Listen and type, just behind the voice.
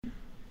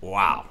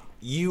Wow,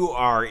 you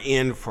are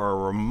in for a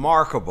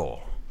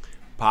remarkable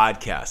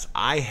podcast.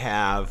 I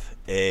have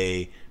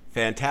a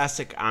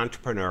fantastic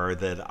entrepreneur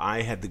that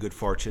I had the good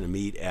fortune to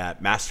meet at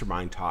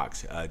Mastermind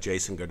Talks,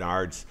 Jason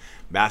Gennard's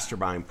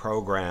mastermind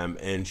program,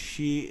 and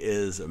she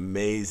is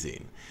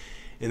amazing.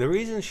 And the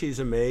reason she's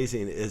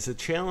amazing is a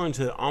challenge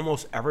that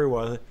almost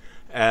everyone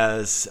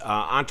as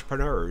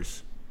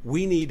entrepreneurs,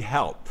 we need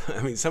help.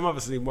 I mean, some of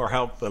us need more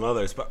help than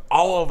others, but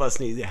all of us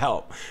need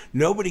help.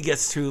 Nobody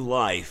gets through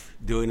life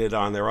doing it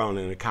on their own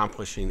and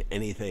accomplishing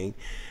anything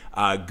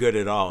good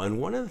at all. And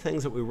one of the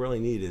things that we really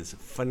need is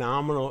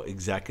phenomenal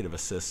executive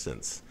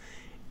assistants.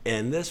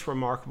 And this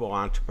remarkable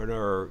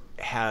entrepreneur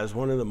has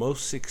one of the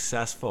most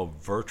successful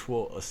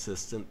virtual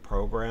assistant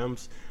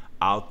programs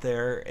out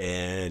there.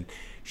 And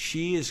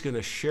she is going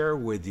to share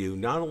with you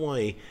not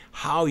only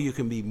how you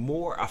can be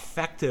more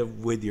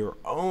effective with your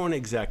own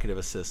executive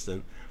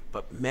assistant,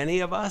 but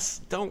many of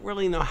us don't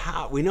really know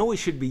how. We know we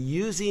should be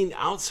using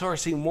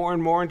outsourcing more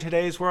and more in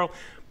today's world,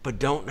 but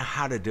don't know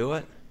how to do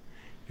it.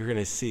 You're going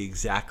to see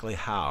exactly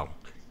how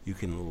you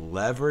can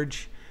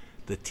leverage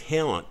the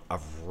talent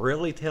of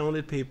really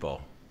talented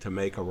people to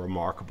make a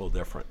remarkable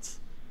difference.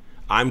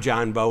 I'm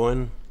John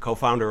Bowen,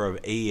 co-founder of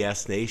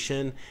AES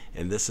Nation,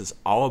 and this is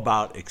all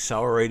about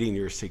accelerating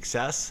your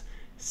success.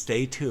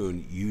 Stay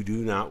tuned. You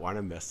do not want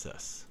to miss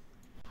this.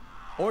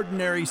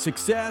 Ordinary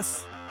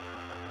success?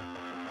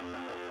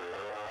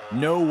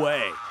 No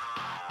way.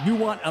 You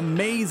want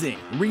amazing,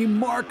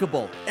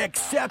 remarkable,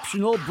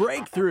 exceptional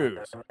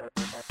breakthroughs.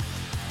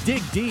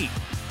 Dig deep,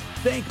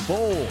 think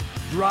bold,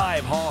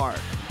 drive hard,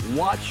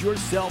 watch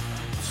yourself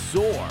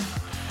soar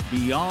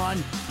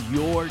beyond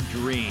your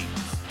dreams.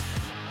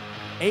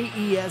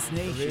 AES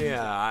Nation.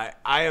 Yeah,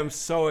 I am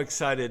so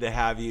excited to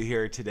have you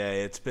here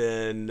today. It's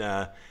been,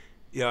 I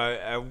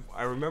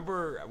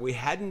remember we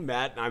hadn't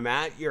met, and I'm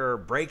at your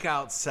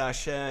breakout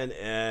session,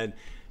 and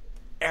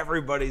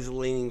everybody's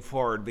leaning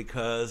forward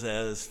because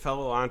as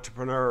fellow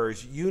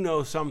entrepreneurs, you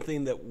know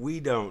something that we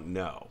don't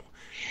know.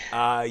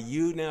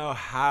 You know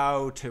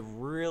how to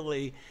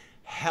really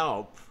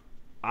help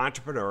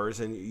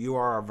entrepreneurs, and you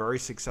are a very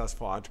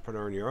successful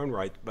entrepreneur in your own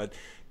right, but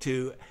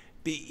to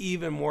be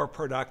even more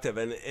productive.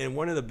 And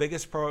one of the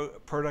biggest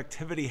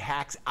productivity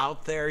hacks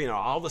out there,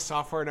 all the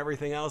software and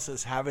everything else,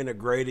 is having a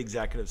great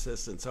executive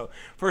assistant. So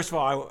first of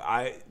all,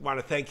 I want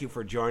to thank you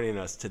for joining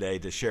us today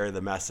to share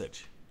the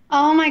message.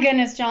 Oh my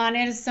goodness, John,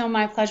 it is so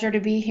my pleasure to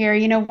be here.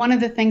 One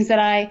of the things that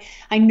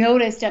I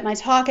noticed at my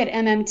talk at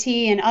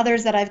MMT and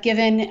others that I've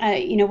given,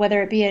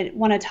 whether it be at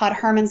one of Todd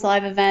Herman's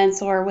live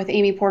events or with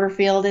Amy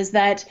Porterfield, is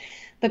that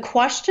the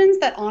questions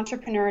that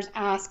entrepreneurs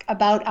ask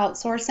about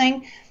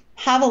outsourcing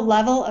have a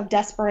level of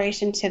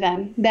desperation to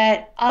them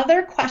that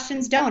other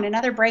questions don't in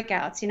other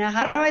breakouts.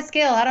 How do I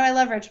scale? How do I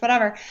leverage?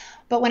 Whatever.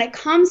 But when it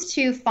comes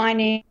to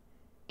finding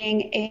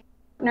a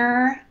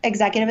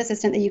executive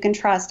assistant that you can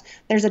trust,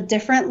 there's a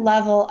different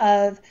level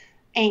of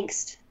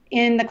angst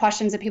in the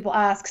questions that people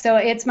ask. So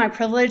it's my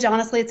privilege,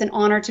 honestly, it's an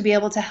honor to be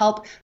able to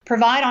help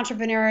provide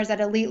entrepreneurs at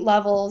elite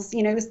levels,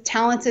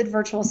 talented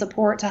virtual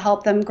support to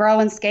help them grow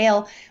and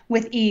scale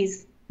with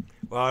ease.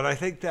 Well, and I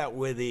think that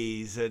with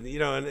ease, and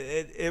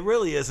it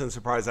really isn't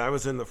surprising. I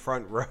was in the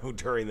front row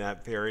during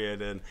that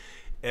period,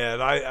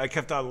 and I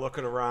kept on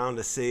looking around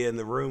to see, and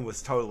the room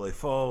was totally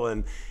full,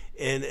 and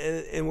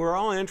we're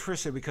all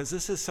interested because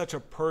this is such a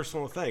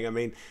personal thing. I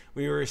mean,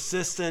 when you're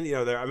assistant,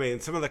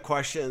 some of the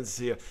questions,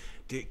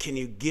 can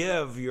you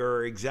give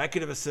your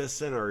executive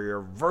assistant or your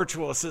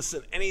virtual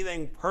assistant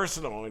anything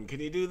personal? And can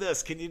you do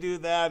this? Can you do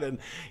that? And,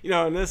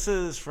 and this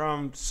is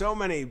from so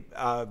many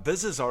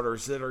business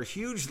owners that are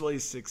hugely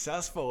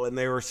successful, and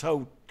they were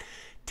so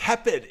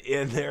tepid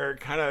in their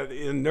kind of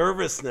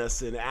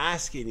nervousness in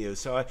asking you.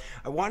 So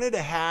I wanted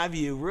to have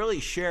you really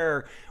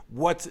share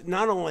what's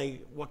not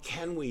only what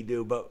can we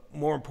do, but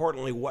more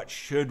importantly, what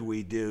should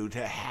we do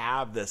to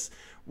have this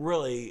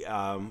really,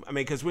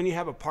 because when you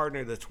have a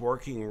partner that's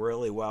working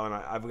really well, and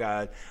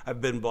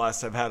I've been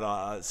blessed, I've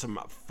had some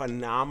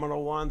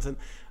phenomenal ones, and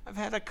I've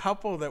had a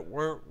couple that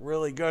weren't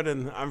really good,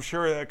 and I'm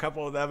sure a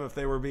couple of them, if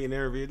they were being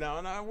interviewed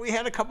now, we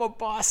had a couple of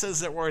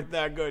bosses that weren't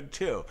that good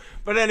too.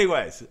 But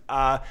anyways,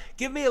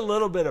 give me a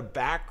little bit of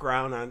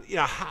background on,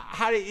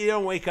 how do you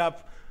don't wake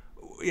up,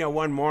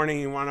 one morning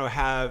you want to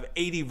have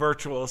 80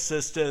 virtual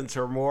assistants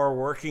or more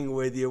working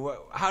with you.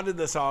 How did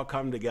this all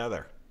come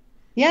together?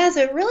 Yeah,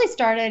 so it really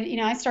started,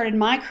 I started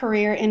my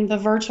career in the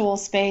virtual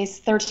space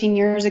 13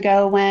 years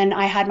ago when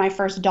I had my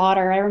first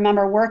daughter. I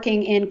remember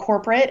working in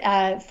corporate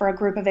for a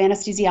group of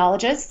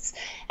anesthesiologists,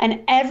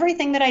 and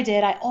everything that I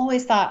did, I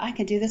always thought I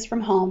could do this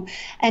from home.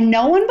 And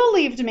no one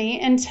believed me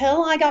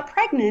until I got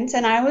pregnant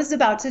and I was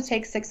about to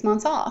take 6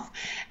 months off.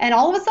 And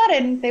all of a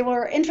sudden, they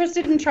were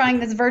interested in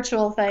trying this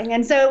virtual thing.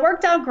 And so it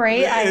worked out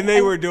great. And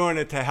they were doing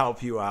it to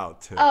help you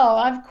out too.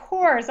 Oh, of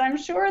course. I'm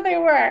sure they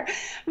were.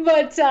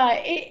 But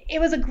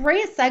it was a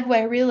great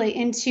segue really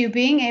into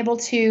being able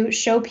to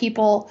show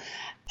people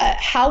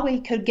how we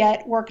could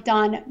get work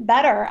done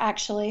better,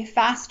 actually,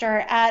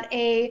 faster, at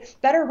a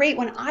better rate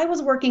when I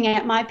was working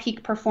at my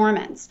peak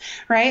performance,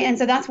 right? And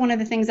so that's one of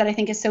the things that I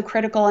think is so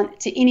critical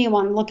to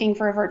anyone looking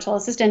for a virtual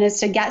assistant, is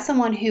to get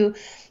someone who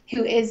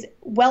is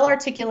well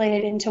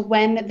articulated into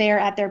when they're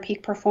at their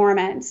peak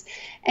performance.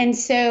 And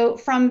so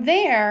from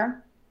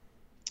there,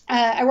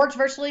 I worked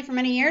virtually for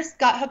many years,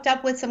 got hooked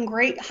up with some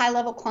great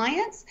high-level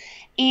clients,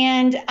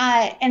 and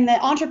the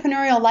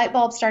entrepreneurial light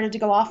bulb started to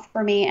go off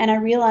for me. And I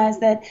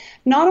realized that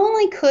not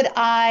only could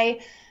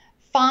I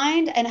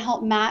find and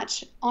help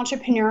match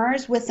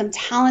entrepreneurs with some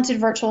talented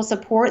virtual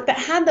support that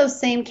had those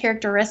same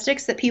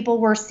characteristics that people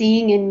were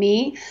seeing in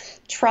me,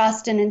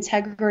 trust and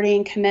integrity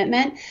and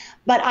commitment,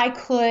 but I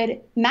could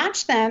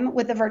match them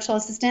with the virtual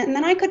assistant, and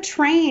then I could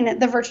train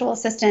the virtual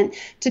assistant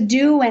to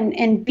do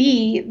and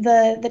be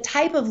the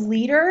type of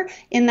leader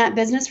in that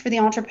business for the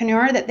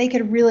entrepreneur that they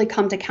could really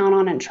come to count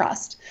on and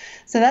trust.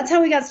 So that's how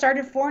we got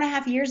started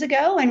 4.5 years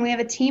ago, and we have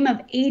a team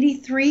of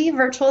 83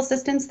 virtual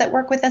assistants that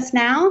work with us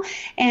now,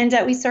 and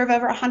we serve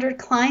over 100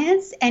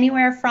 clients,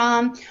 anywhere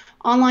from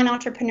online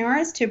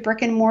entrepreneurs to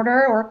brick and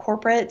mortar or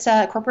corporate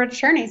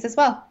attorneys as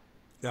well.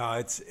 No,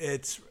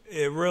 it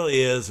really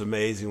is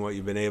amazing what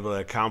you've been able to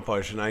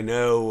accomplish, and I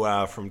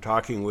know from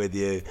talking with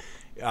you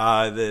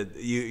that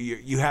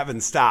you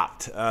haven't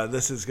stopped.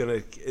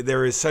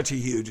 There is such a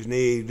huge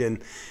need,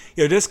 and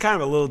just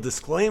kind of a little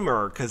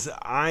disclaimer, because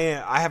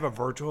I have a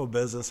virtual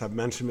business. I've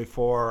mentioned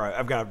before,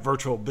 I've got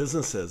virtual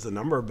businesses, a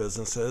number of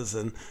businesses,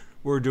 and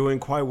we're doing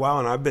quite well.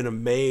 And I've been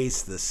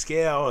amazed the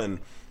scale. And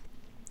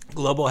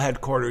global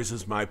headquarters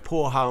is my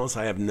pool house.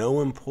 I have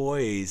no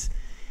employees.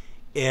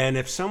 And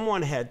if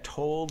someone had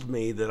told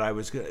me that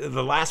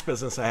the last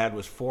business I had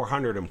was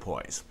 400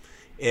 employees,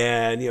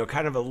 and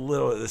kind of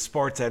the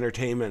sports,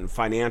 entertainment, and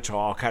financial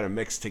all kind of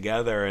mixed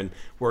together, and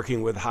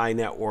working with high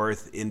net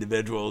worth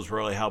individuals,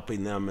 really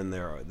helping them in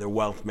their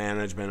wealth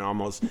management,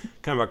 almost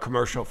kind of a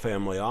commercial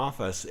family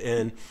office.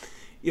 And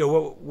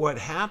what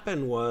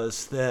happened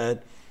was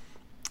that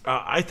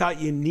I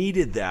thought you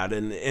needed that,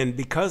 and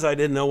because I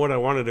didn't know what I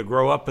wanted to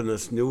grow up in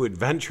this new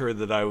adventure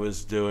that I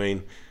was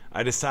doing,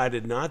 I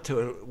decided not to.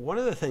 And one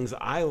of the things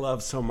I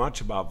love so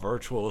much about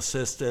virtual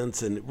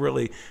assistants and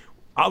really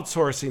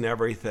outsourcing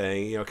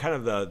everything,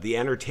 kind of the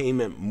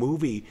entertainment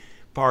movie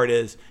part,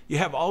 is you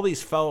have all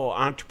these fellow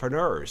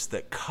entrepreneurs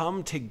that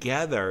come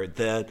together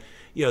that,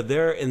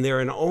 they're in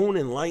their own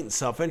enlightened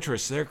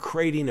self-interest. They're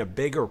creating a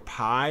bigger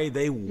pie.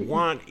 They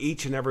want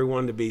each and every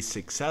one to be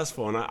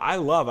successful. And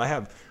I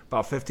have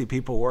about 50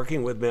 people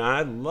working with me. And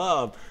I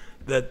love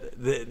that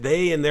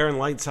they, in their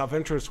enlightened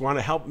self-interest, want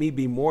to help me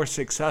be more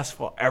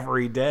successful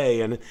every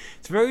day. And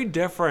it's very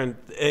different,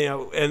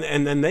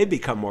 and then they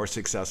become more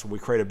successful. We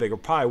create a bigger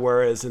pie.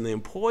 Whereas in the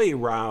employee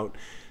route,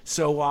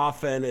 so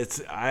often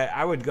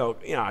I would go,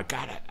 I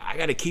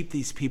gotta keep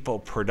these people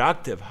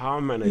productive. How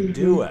am I going to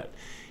do it?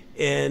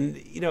 And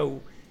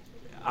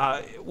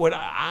what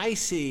I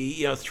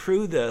see,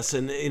 through this,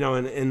 and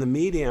in the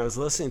meeting I was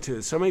listening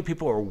to, so many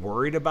people are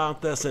worried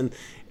about this, and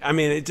I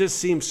mean, it just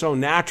seems so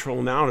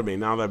natural now to me,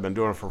 now that I've been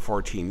doing it for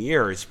 14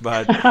 years.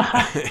 But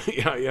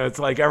it's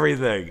like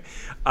everything.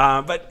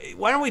 But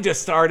why don't we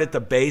just start at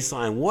the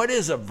baseline? What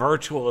is a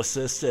virtual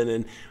assistant,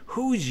 and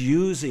who's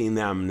using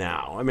them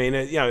now? I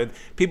mean,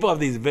 people have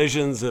these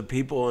visions of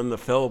people in the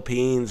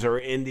Philippines or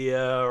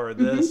India or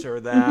this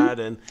or that,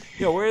 and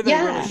where are they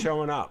really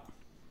showing up?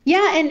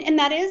 Yeah, and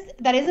that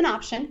is an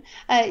option.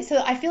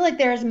 So I feel like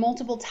there's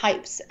multiple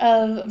types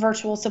of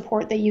virtual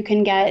support that you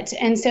can get.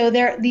 And so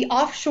the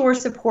offshore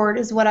support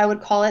is what I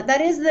would call it. That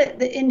is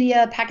the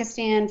India,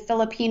 Pakistan,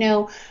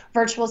 Filipino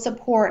virtual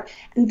support.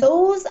 And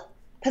those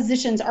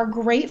positions are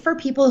great for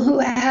people who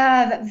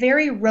have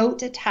very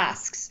rote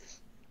tasks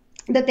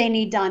that they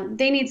need done.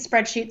 They need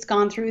spreadsheets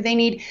gone through. They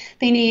need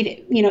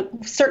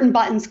certain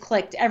buttons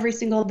clicked every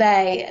single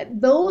day.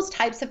 Those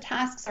types of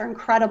tasks are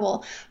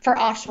incredible for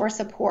offshore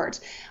support.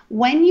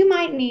 When you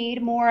might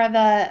need more of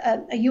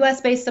a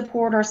US-based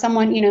support, or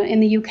someone in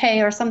the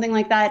UK or something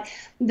like that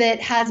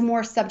has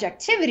more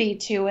subjectivity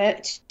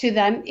to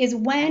them, is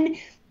when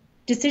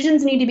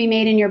decisions need to be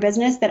made in your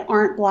business that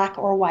aren't black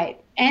or white.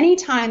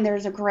 Anytime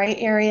there's a gray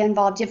area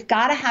involved, you've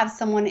got to have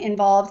someone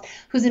involved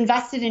who's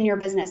invested in your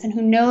business and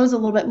who knows a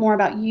little bit more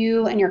about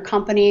you and your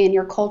company and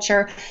your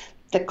culture,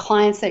 the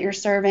clients that you're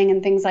serving,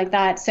 and things like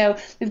that. So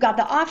we've got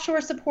the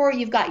offshore support.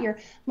 You've got your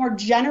more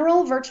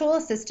general virtual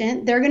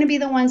assistant. They're going to be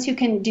the ones who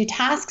can do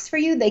tasks for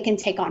you. They can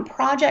take on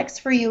projects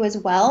for you as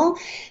well.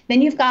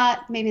 Then you've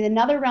got maybe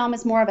another realm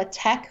is more of a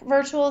tech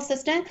virtual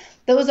assistant.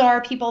 Those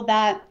are people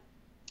that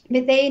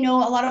they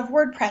know a lot of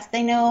WordPress.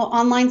 They know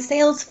online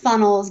sales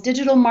funnels,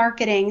 digital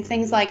marketing,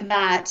 things like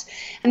that.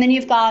 And then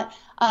you've got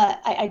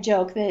I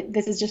joke that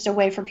this is just a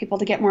way for people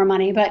to get more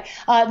money. But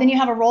then you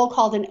have a role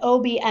called an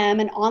OBM,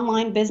 an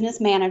online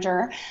business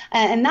manager.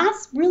 And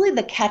that's really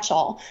the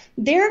catch-all.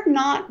 They're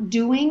not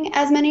doing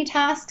as many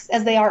tasks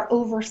as they are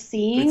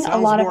overseeing a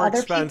lot of other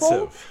expensive.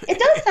 people. It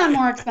does sound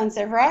more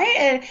expensive,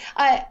 right?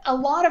 A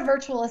lot of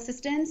virtual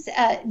assistants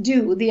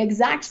do the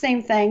exact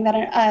same thing that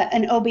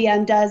an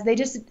OBM does. They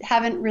just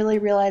haven't really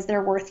realized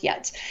their worth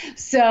yet.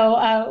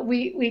 So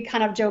we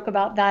kind of joke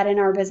about that in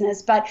our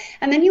business.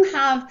 And then you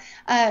have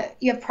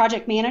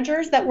project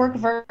managers that work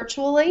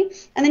virtually,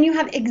 and then you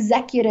have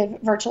executive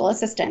virtual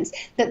assistants.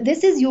 That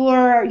this is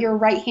your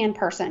right-hand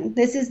person.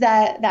 This is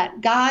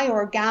that guy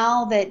or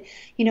gal that,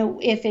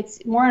 if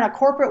it's more in a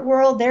corporate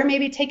world, they're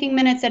maybe taking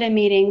minutes at a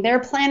meeting, they're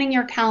planning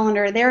your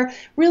calendar, they're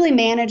really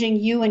managing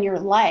you and your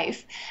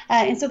life.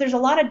 And so there's a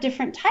lot of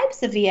different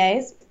types of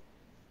VAs.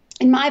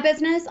 In my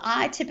business,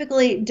 I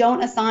typically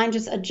don't assign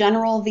just a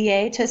general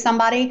VA to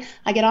somebody.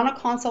 I get on a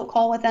consult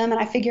call with them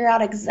and I figure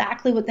out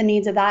exactly what the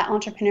needs of that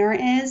entrepreneur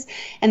is,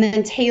 and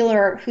then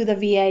tailor who the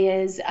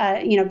VA is,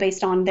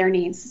 based on their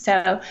needs.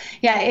 So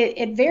yeah,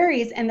 it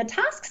varies, and the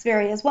tasks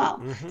vary as well.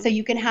 Mm-hmm. So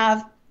you can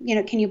have,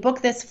 can you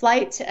book this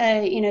flight,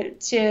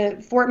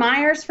 to Fort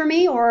Myers for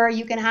me? Or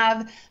you can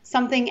have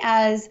something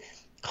as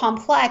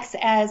complex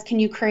as, can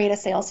you create a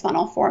sales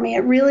funnel for me? It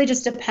really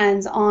just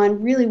depends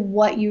on really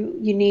what you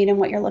need and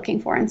what you're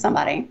looking for in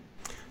somebody.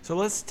 So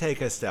let's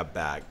take a step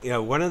back.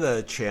 One of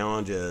the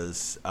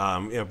challenges,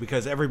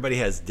 because everybody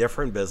has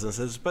different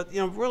businesses, but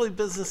really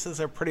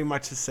businesses are pretty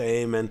much the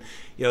same, and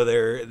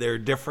there are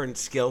different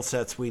skill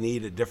sets we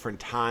need at different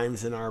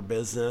times in our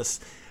business.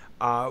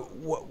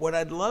 What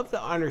I'd love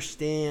to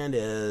understand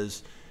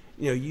is,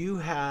 you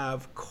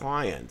have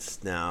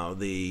clients now,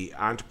 the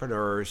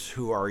entrepreneurs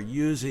who are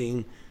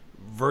using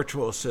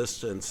virtual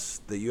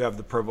assistants that you have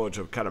the privilege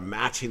of kind of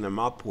matching them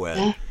up with.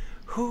 Yeah.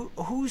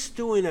 Who's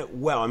doing it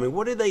well? I mean,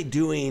 what are they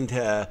doing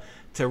to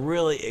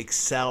really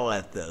excel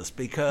at this?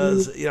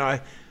 Because,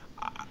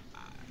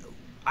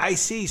 I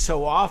see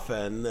so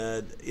often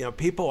that,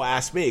 people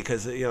ask me,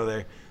 because,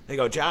 they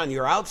go, John,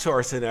 you're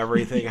outsourcing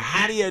everything.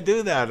 How do you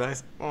do that? And I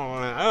said, well,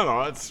 I don't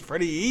know. It's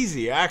pretty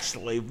easy,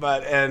 actually.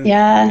 And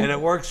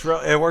it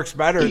works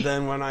better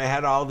than when I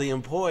had all the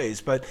employees.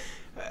 But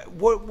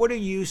what are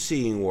you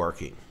seeing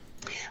working?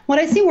 What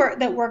I see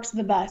that works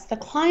the best, the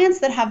clients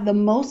that have the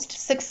most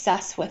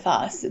success with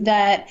us,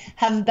 that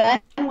have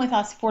been with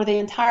us for the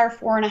entire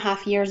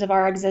 4.5 years of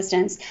our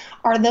existence,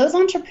 are those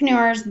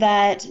entrepreneurs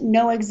that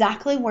know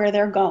exactly where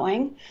they're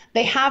going.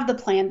 They have the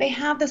plan. They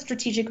have the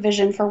strategic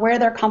vision for where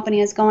their company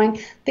is going.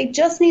 They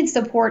just need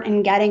support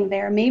in getting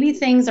there. Maybe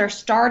things are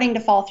starting to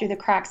fall through the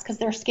cracks because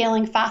they're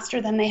scaling faster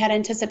than they had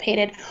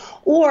anticipated,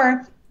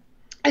 or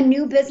a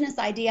new business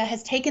idea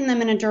has taken them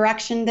in a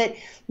direction that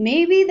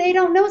maybe they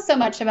don't know so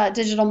much about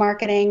digital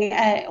marketing,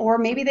 or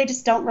maybe they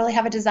just don't really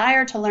have a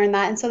desire to learn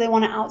that, and so they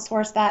want to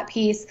outsource that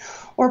piece.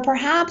 Or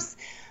perhaps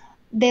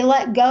they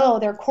let go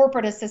their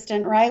corporate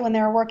assistant, right, when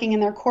they're working in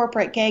their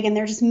corporate gig, and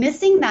they're just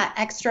missing that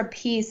extra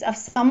piece of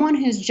someone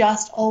who's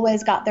just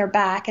always got their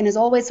back and is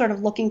always sort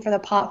of looking for the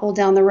pothole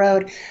down the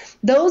road.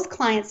 Those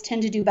clients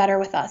tend to do better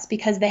with us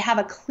because they have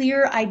a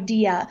clear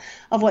idea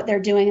of what they're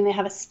doing, and they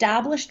have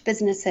established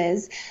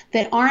businesses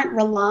that aren't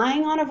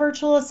relying on a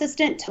virtual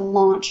assistant to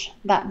launch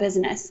that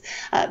business.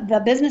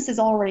 The business is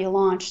already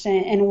launched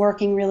and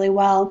working really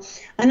well.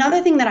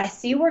 Another thing that I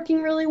see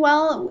working really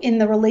well in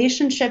the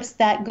relationships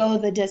that go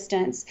the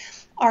distance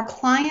are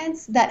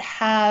clients that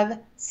have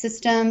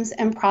systems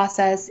and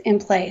process in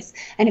place.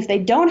 And if they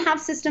don't have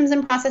systems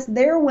and process,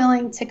 they're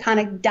willing to kind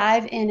of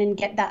dive in and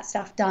get that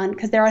stuff done,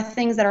 because there are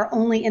things that are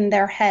only in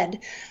their head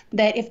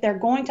that if they're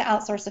going to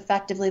outsource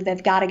effectively,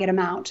 they've got to get them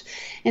out.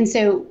 And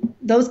so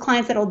those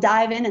clients that will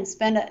dive in and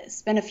spend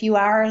a few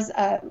hours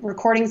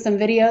recording some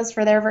videos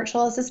for their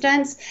virtual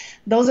assistants,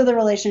 those are the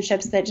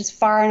relationships that just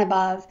far and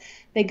above,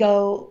 they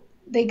go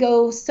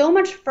so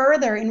much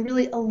further in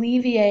really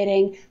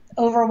alleviating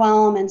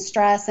overwhelm and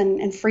stress,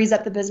 and frees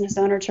up the business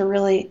owner to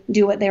really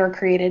do what they were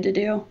created to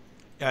do.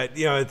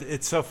 Yeah,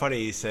 it's so funny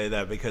you say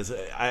that, because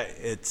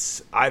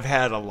I've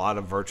had a lot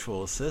of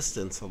virtual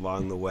assistants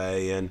along the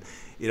way, and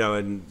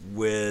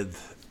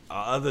with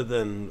other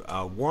than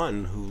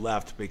one who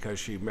left because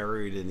she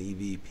married an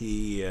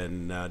EVP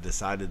and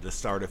decided to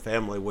start a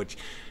family, which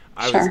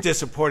I was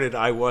disappointed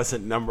I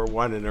wasn't number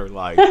one in her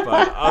life.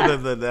 But other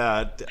than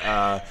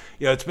that,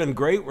 it's been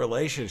great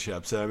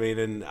relationships. I mean,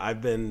 and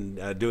I've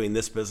been doing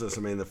this business.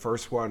 I mean, the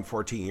first one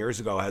 14 years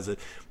ago has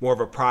more of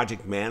a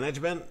project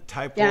management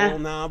type role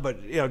now,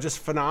 but, just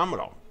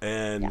phenomenal.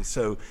 And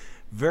so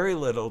very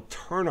little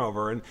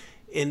turnover.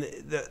 And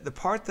the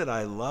part that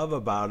I love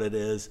about it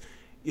is,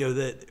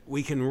 that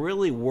we can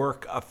really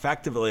work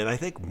effectively, and I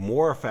think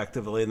more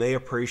effectively, and they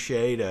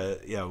appreciate,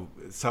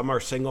 some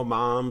are single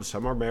moms,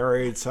 some are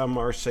married, some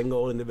are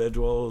single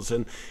individuals,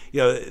 and,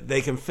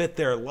 they can fit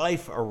their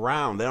life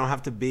around. They don't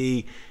have to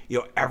be,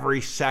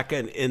 every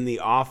second in the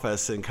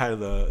office and kind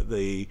of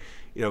the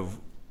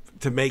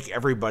to make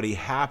everybody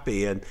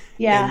happy. And,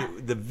 Yeah.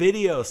 and the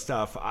video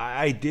stuff,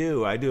 I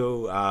do,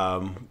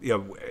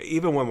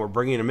 even when we're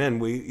bringing them in,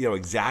 we,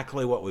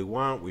 exactly what we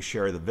want. We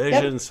share the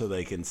vision so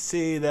they can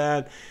see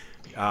that.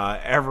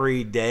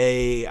 Every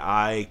day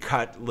I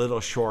cut little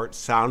short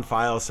sound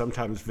files,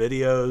 sometimes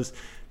videos,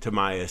 to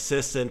my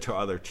assistant, to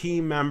other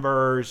team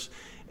members.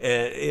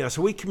 And,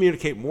 so we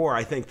communicate more,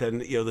 I think, than,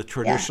 the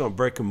traditional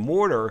brick and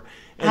mortar.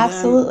 And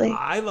Absolutely. then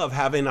I love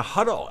having a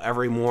huddle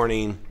every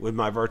morning with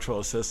my virtual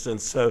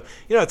assistants. So,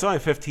 it's only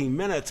 15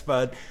 minutes,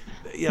 but,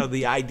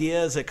 the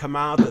ideas that come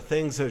out, the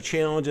things, the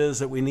challenges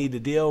that we need to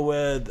deal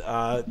with,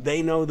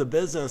 they know the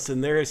business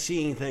and they're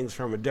seeing things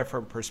from a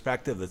different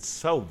perspective that's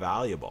so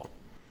valuable.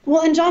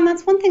 Well, and John,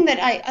 that's one thing that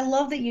I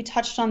love that you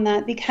touched on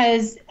that,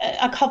 because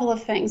a couple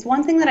of things.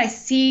 One thing that I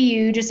see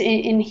you just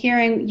in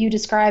hearing you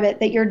describe it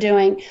that you're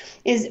doing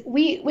is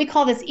we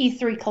call this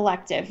E3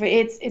 Collective.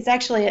 It's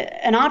actually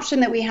an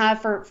option that we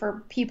have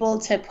for people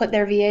to put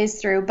their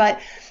VAs through, but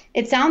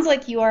it sounds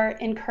like you are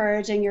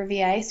encouraging your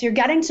VA. So you're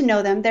getting to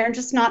know them. They're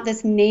just not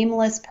this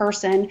nameless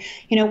person,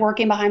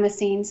 working behind the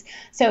scenes.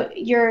 So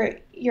you're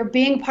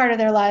being part of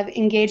their life,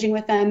 engaging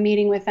with them,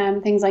 meeting with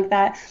them, things like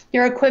that.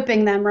 You're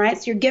equipping them, right?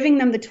 So you're giving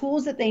them the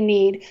tools that they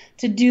need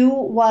to do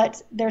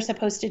what they're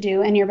supposed to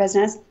do in your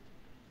business.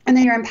 And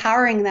then you're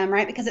empowering them,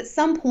 right? Because at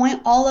some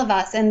point, all of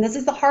us, and this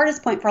is the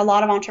hardest point for a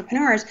lot of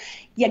entrepreneurs,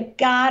 you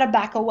gotta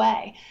back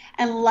away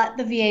and let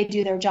the VA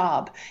do their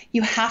job.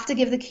 You have to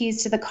give the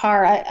keys to the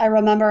car. I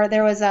remember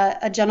there was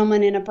a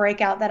gentleman in a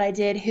breakout that I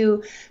did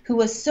who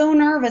was so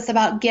nervous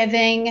about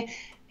giving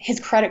his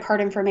credit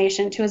card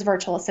information to his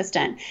virtual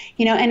assistant,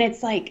 and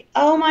it's like,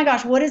 oh my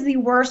gosh, what is the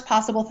worst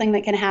possible thing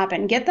that can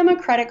happen? Get them a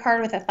credit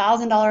card with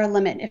 $1,000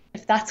 limit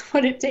if that's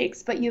what it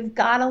takes, but you've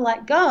got to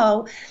let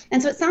go.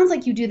 And so it sounds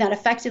like you do that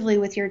effectively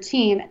with your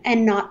team.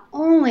 And not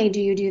only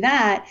do you do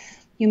that,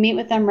 you meet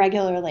with them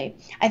regularly.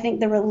 I think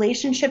the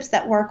relationships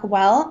that work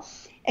well,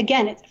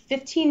 again, it's a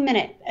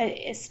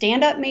 15-minute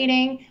stand-up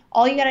meeting.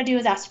 All you got to do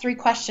is ask 3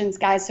 questions,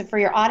 guys. So for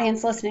your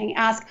audience listening,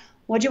 ask,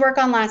 what'd you work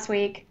on last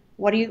week?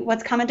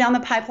 What's coming down the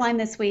pipeline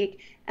this week?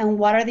 And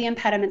what are the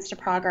impediments to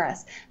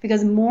progress?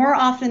 Because more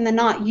often than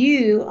not,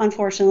 you,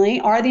 unfortunately,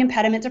 are the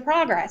impediment to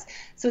progress.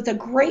 So it's a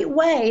great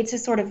way to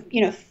sort of,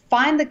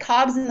 find the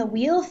cogs in the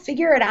wheel,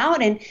 figure it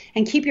out, and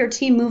keep your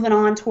team moving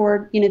on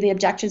toward, the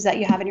objectives that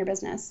you have in your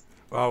business.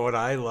 Well, what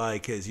I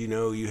like is,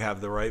 you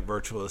have the right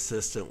virtual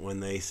assistant when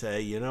they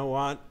say, you know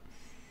what?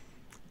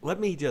 Let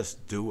me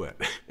just do it.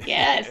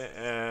 Yes.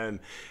 And,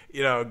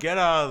 get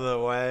out of the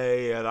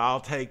way and I'll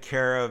take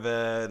care of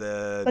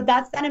it. But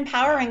that's that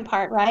empowering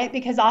part, right?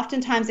 Because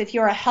oftentimes if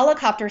you're a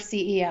helicopter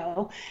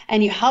CEO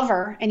and you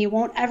hover and you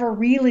won't ever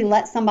really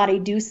let somebody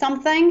do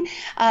something,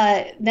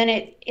 then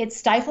it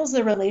stifles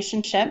the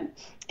relationship.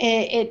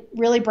 It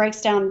really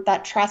breaks down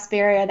that trust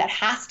barrier that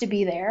has to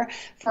be there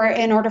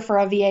in order for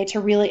a VA to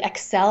really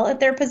excel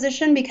at their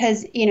position,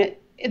 because,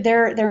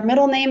 their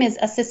middle name is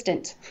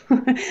assistant.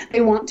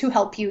 They want to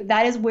help you.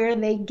 That is where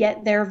they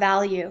get their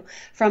value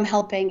from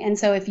helping. And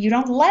so if you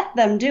don't let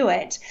them do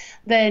it,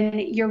 then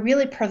you're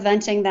really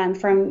preventing them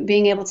from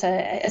being able to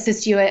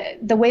assist you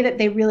the way that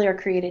they really are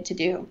created to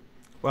do.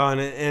 Well, and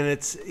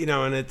it's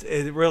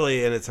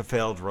it's a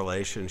failed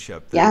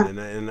relationship. Yeah.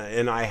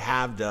 And I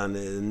have done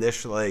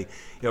initially,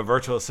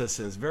 virtual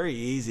assistants very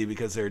easy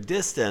because they're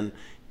distant,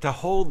 to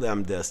hold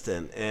them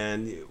distant.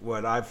 And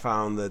what I've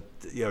found that,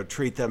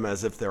 treat them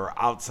as if they're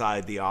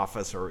outside the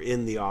office or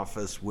in the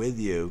office with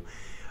you.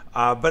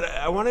 But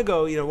I want to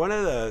go, one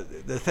of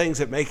the things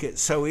that make it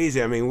so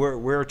easy, I mean,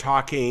 we're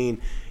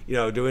talking,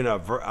 doing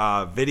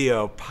a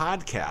video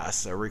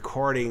podcast, a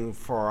recording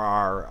for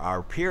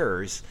our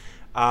peers,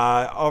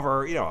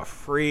 over, a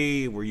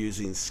free, we're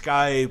using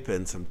Skype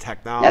and some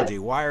technology,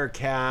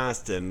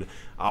 Wirecast, and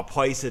I'll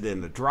place it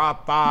in the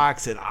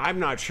Dropbox, and I'm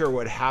not sure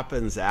what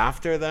happens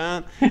after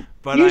that,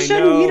 but you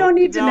don't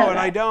need to know and that.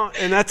 I don't,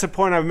 and that's the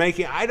point I'm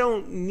making. I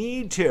don't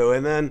need to.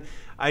 And then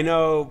I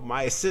know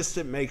my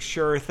assistant makes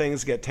sure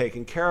things get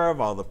taken care of,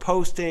 all the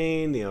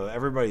posting,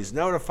 everybody's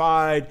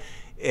notified,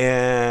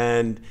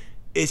 and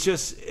it's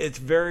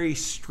very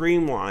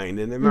streamlined.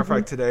 And as a matter of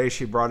fact, today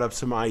she brought up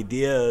some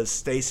ideas.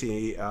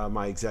 Stacy,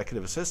 my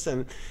executive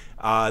assistant,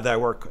 that I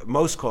work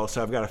most close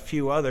to. I've got a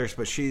few others,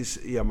 but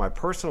she's my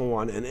personal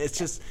one. And it's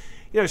just,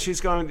 she's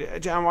going,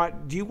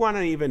 John, do you want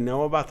to even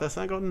know about this?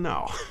 And I go,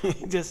 no,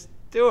 just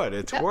do it.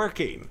 It's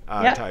working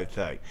type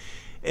thing.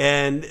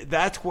 And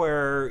that's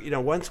where,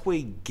 once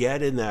we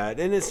get in that,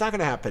 and it's not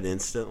going to happen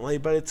instantly,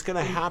 but it's going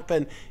to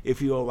happen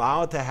if you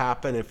allow it to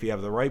happen, if you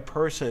have the right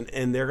person,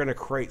 and they're going to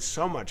create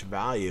so much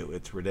value.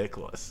 It's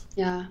ridiculous.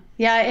 Yeah.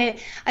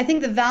 I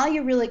think the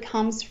value really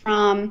comes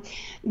from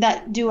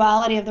that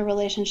duality of the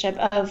relationship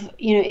of,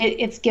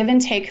 it's give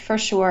and take for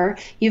sure.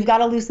 You've got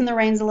to loosen the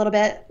reins a little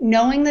bit,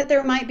 knowing that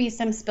there might be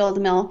some spilled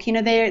milk.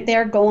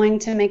 They're going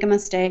to make a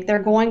mistake. They're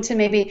going to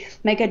maybe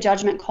make a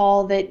judgment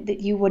call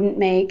that you wouldn't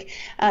make.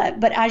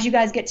 But but as you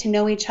guys get to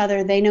know each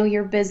other, they know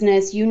your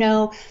business, you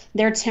know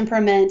their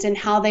temperament and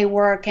how they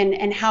work,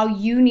 and how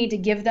you need to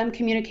give them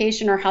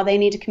communication or how they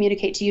need to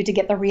communicate to you to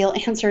get the real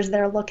answers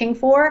they're looking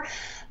for.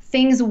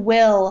 Things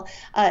will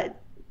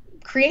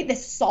create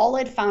this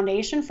solid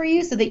foundation for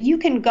you so that you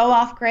can go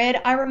off grid.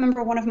 I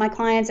remember one of my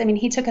clients, I mean,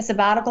 he took a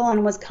sabbatical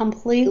and was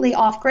completely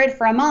off grid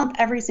for a month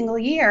every single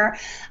year.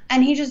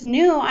 And he just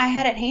knew I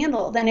had it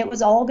handled and it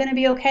was all going to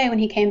be okay when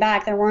he came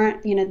back. There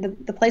weren't,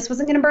 the place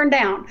wasn't going to burn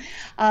down.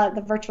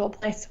 The virtual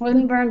place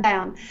wouldn't burn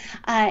down.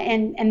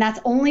 And that's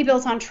only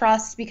built on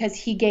trust because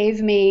he gave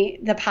me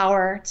the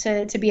power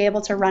to be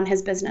able to run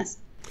his business.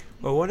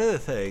 Well, one of the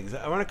things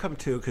I want to come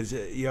to, because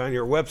on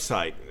your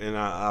website, and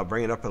I'll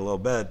bring it up in a little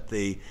bit,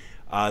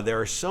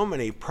 there are so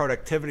many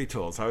productivity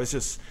tools. I was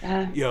just,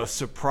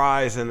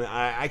 surprised, and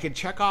I could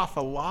check off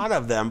a lot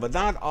of them, but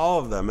not all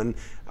of them. And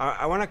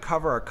I want to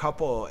cover a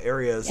couple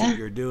areas that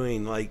you're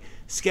doing, like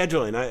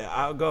scheduling.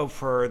 I'll go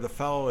for the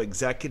fellow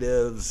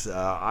executives,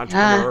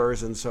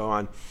 entrepreneurs, and so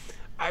on.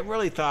 I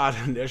really thought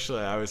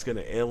initially I was going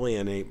to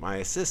alienate my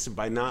assistant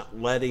by not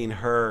letting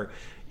her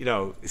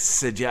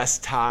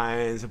suggest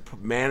times,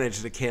 manage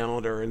the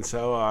calendar, and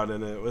so on.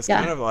 And it was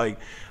kind of like,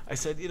 I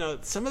said,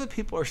 some of the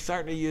people are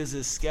starting to use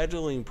this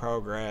scheduling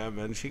program.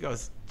 And she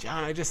goes,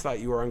 John, I just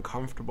thought you were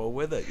uncomfortable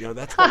with it.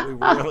 That's what we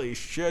really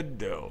should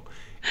do.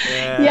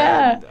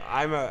 And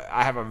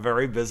I have a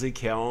very busy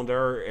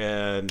calendar,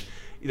 and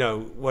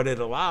what it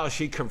allows,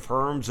 she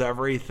confirms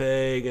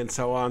everything and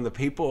so on. The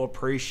people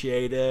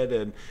appreciate it.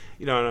 And,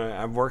 and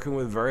I'm working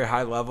with very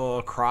high level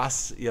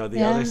across, the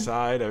other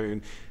side. I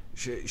mean,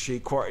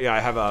 I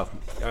have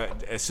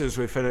as soon as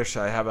we finish,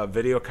 I have a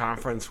video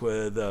conference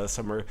with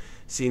some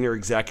senior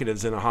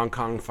executives in a Hong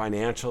Kong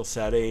financial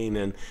setting,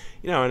 and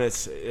and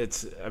it's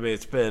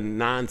been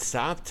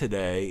nonstop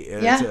today,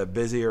 and it's a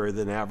busier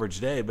than average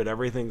day, but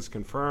everything's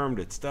confirmed,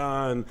 it's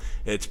done,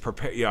 it's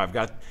prepared. I've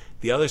got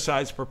the other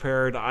side's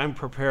prepared, I'm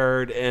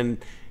prepared, and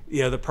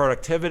the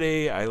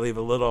productivity, I leave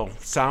a little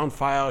sound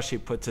file, she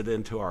puts it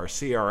into our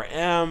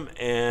CRM,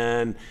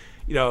 and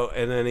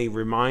and any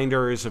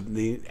reminders of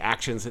the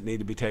actions that need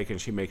to be taken,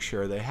 she makes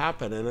sure they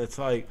happen. And it's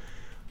like,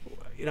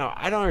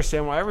 I don't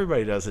understand why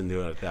everybody doesn't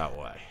do it that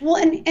way. Well,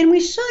 and we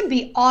should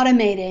be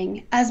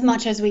automating as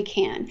much as we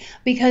can,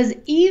 because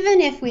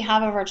even if we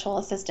have a virtual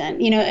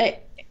assistant,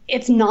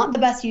 it's not the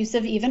best use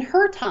of even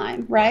her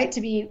time, right?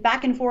 To be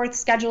back and forth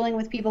scheduling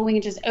with people, we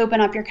can just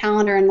open up your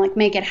calendar and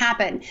make it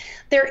happen.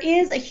 There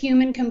is a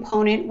human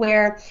component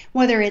where,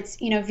 whether it's,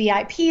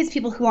 VIPs,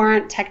 people who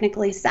aren't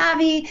technically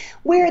savvy,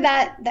 where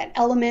that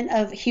element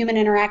of human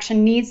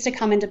interaction needs to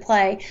come into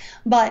play.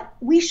 But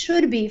we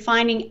should be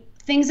finding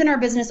things in our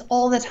business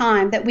all the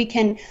time that we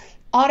can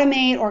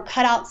automate or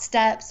cut out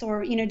steps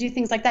or do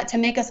things like that to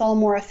make us all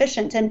more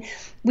efficient. And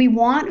we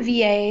want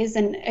VAs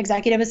and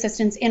executive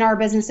assistants in our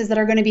businesses that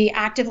are going to be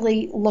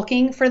actively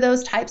looking for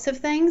those types of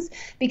things,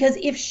 because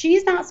if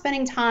she's not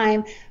spending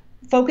time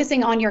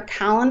focusing on your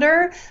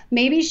calendar,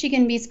 maybe she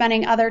can be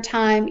spending other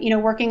time,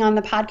 working on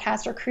the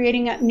podcast or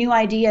creating new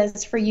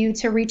ideas for you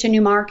to reach a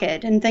new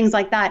market and things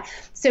like that.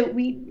 So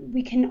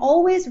we can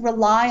always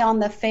rely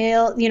on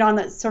on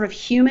the sort of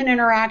human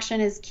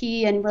interaction is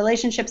key, and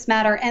relationships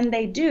matter, and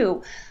they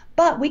do.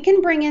 But we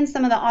can bring in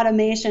some of the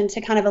automation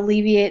to kind of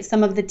alleviate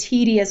some of the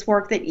tedious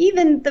work that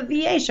even the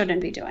VA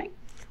shouldn't be doing.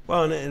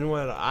 Well, and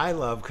what I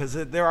love, because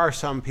there are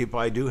some people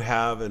I do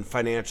have in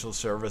financial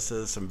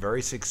services, some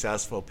very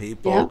successful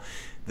people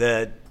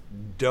that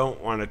don't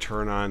want to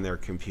turn on their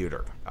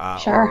computer.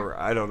 Or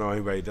I don't know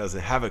anybody who doesn't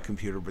have a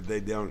computer, but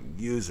they don't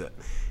use it.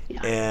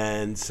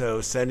 And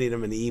so sending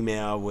them an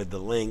email with the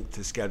link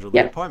to schedule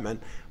the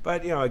appointment.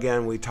 But,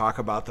 again, we talk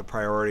about the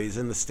priorities,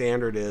 and the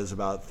standard is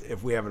about,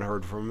 if we haven't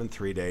heard from them in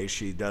 3 days,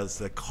 she does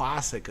the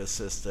classic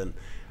assistant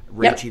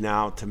reaching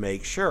out to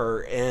make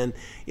sure, and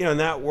and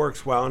that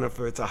works well. And if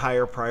it's a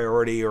higher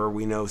priority, or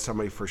we know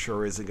somebody for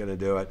sure isn't going to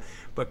do it,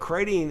 but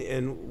creating,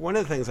 and one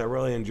of the things I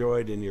really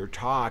enjoyed in your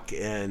talk,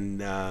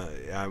 and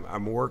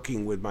I'm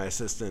working with my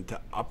assistant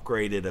to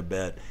upgrade it a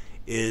bit,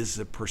 is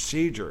the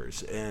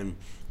procedures, and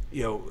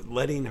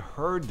letting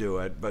her do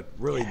it, but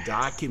really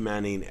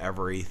documenting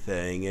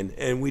everything,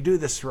 and we do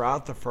this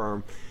throughout the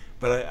firm.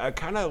 But I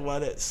kind of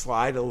let it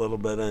slide a little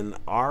bit in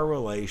our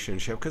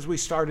relationship, because we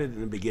started in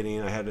the beginning.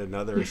 I had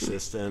another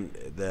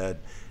assistant that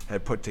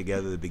had put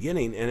together the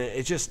beginning, and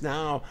it just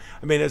now,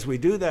 as we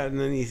do that, and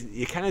then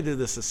you kind of do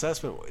this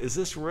assessment, is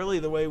this really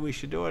the way we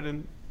should do it?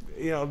 And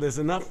there's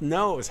enough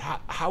no's.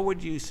 How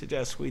would you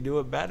suggest we do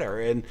it better?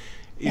 And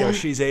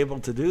she's able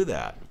to do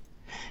that.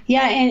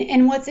 Yeah,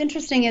 and what's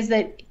interesting is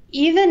that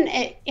even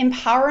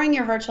empowering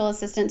your virtual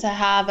assistant to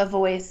have a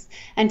voice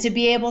and to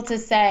be able to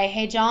say,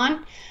 hey,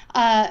 John,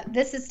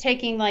 this is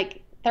taking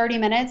 30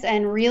 minutes,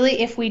 and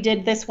really, if we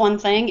did this one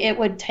thing, it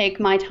would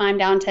take my time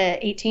down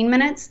to 18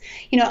 minutes,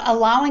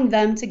 allowing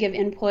them to give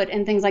input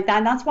and things like that.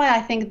 And that's why I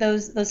think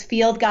those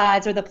field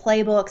guides, or the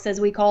playbooks, as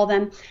we call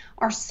them,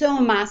 are so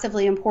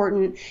massively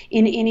important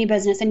in any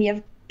business.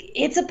 And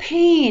it's a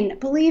pain.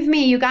 Believe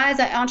me, you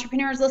guys,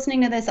 entrepreneurs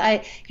listening to this,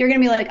 you're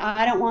going to be like,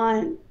 I don't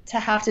want to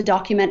have to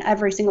document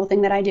every single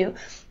thing that I do.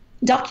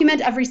 Document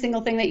every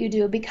single thing that you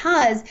do,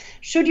 because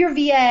should your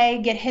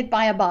VA get hit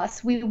by a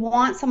bus, we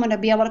want someone to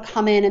be able to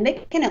come in and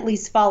they can at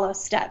least follow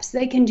steps.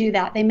 They can do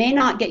that. They may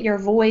not get your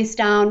voice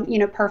down,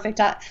 perfect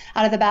out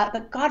of the bat,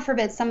 but God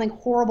forbid something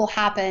horrible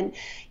happen,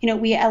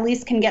 we at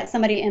least can get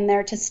somebody in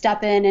there to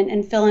step in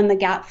and fill in the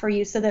gap for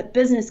you so that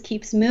business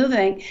keeps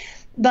moving.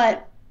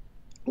 But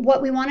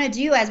what we want to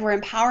do as we're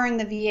empowering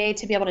the VA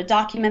to be able to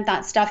document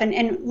that stuff,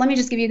 and let me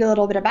just give you a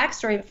little bit of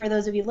backstory for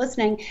those of you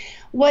listening.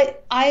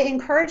 What I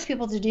encourage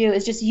people to do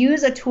is just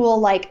use a tool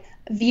like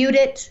Viewed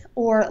It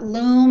or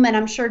Loom, and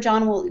I'm sure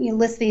John will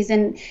list these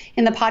in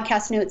the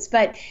podcast notes,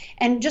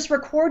 and just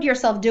record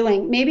yourself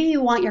doing. Maybe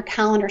you want your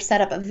calendar set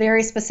up a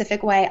very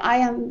specific way. I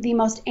am the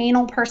most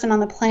anal person on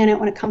the planet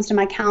when it comes to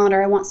my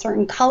calendar. I want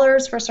certain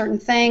colors for certain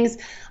things.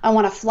 I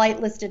want a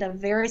flight listed a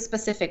very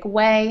specific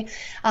way.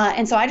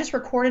 And so I just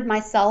recorded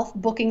myself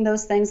booking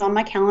those things on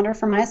my calendar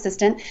for my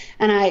assistant,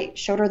 and I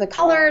showed her the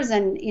colors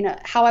and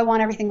how I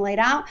want everything laid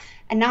out.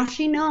 And now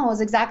she knows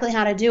exactly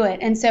how to do it.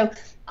 And so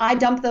I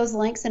dump those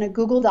links in a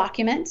Google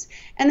document,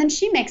 and then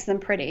she makes them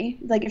pretty.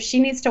 Like if she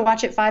needs to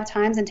watch it 5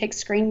 times and take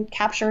screen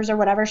captures or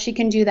whatever, she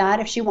can do that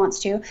if she wants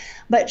to.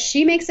 But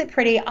she makes it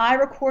pretty. I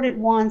record it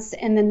once,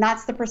 and then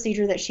that's the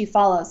procedure that she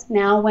follows.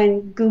 Now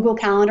when Google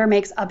Calendar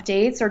makes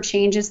updates or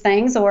changes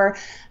things, or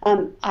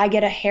I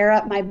get a hair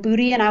up my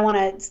booty and I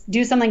want to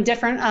do something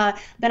different,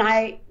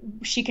 then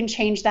she can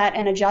change that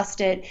and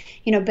adjust it,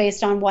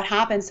 based on what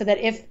happens, so that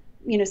if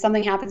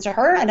something happens to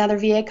her, another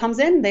VA comes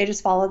in, they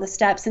just follow the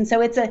steps. And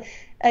so it's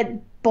a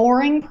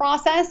boring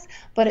process,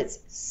 but it's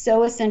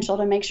so essential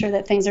to make sure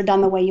that things are done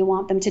the way you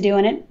want them to do.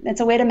 And it's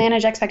a way to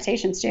manage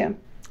expectations too.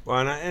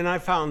 Well, and I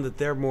found that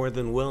they're more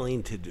than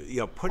willing to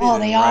do, put it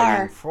in they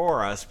writing are.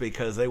 for us,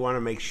 because they want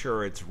to make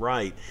sure it's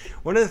right.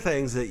 One of the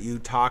things that you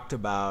talked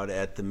about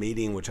at the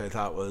meeting, which I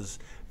thought was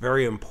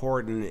very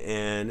important,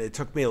 and it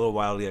took me a little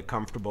while to get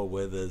comfortable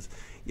with, is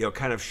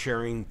kind of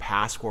sharing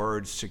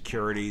passwords,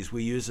 securities.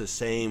 We use the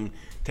same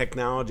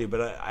technology,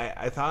 but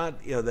I thought,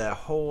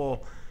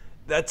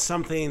 that's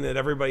something that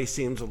everybody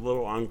seems a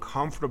little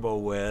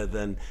uncomfortable with.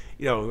 And,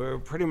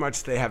 pretty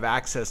much they have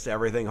access to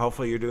everything.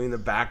 Hopefully you're doing the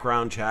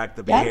background check,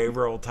 the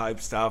behavioral type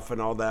stuff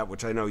and all that,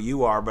 which I know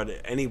you are, but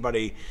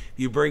anybody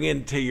you bring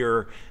into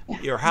your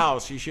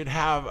house, you should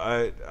have,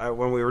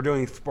 when we were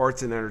doing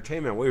sports and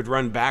entertainment, we would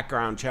run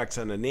background checks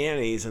on the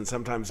nannies, and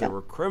sometimes they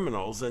were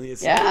criminals. And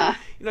it's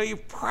you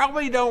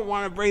probably don't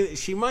want to bring,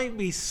 she might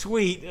be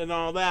sweet and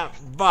all that,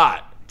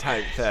 but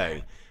type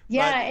thing.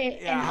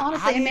 And honestly,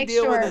 how do you make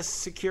deal sure with this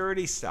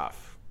security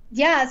stuff?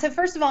 Yeah, so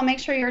first of all, make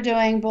sure you're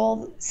doing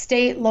both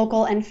state,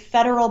 local, and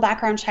federal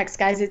background checks,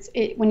 guys.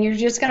 When you're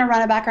just going to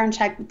run a background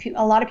check,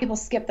 a lot of people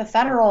skip the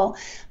federal,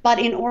 but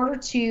in order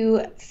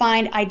to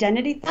find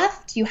identity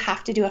theft, you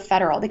have to do a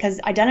federal,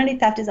 because identity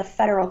theft is a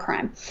federal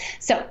crime.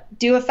 So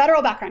do a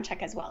federal background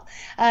check as well.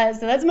 So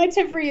that's my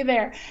tip for you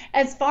there.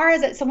 As far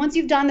as it, so once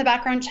you've done the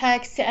background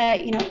checks,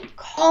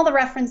 call the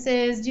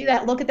references, do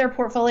that, look at their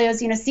portfolios,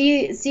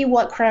 see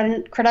what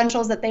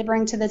credentials that they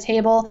bring to the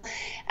table.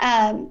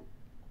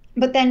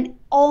 But then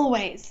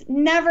always,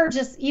 never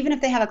just, even if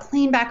they have a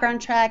clean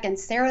background check and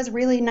Sarah's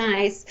really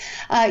nice,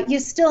 you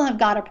still have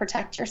got to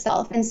protect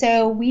yourself. And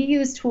so we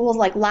use tools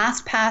like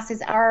LastPass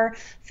is our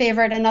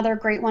favorite. Another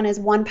great one is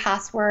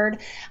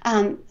 1Password.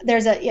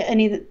 There's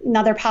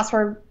another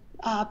password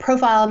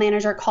profile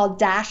manager called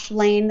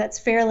Dashlane that's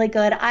fairly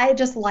good. I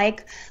just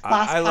like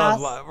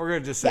LastPass. We're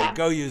going to just say,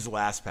 go use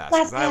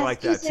LastPass. I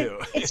like that too.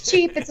 It's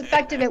cheap, it's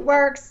effective, it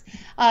works,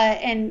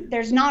 and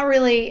there's not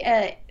really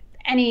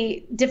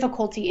any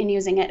difficulty in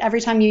using it.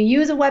 Every time you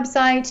use a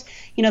website,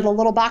 the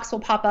little box will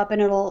pop up and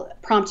it'll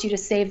prompt you to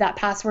save that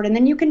password, and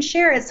then you can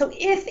share it. So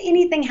if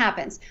anything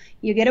happens,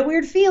 you get a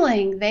weird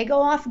feeling, they go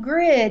off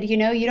grid, you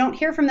don't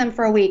hear from them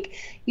for a week,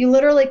 you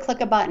literally click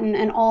a button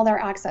and all their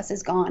access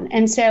is gone.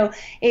 And so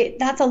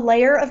that's a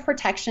layer of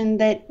protection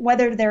that,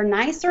 whether they're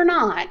nice or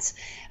not,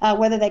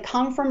 whether they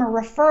come from a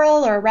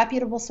referral or a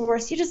reputable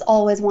source, you just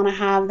always want to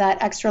have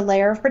that extra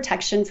layer of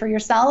protection for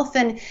yourself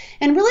and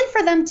really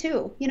for them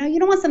too. You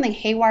don't want something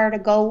haywire to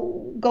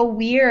go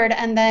weird,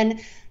 and then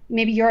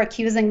maybe you're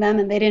accusing them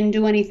and they didn't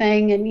do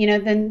anything,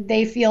 and then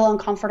they feel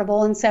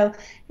uncomfortable. And so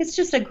it's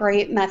just a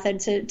great method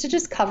to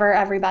just cover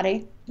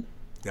everybody.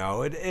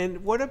 No,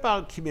 and what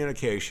about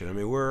communication? I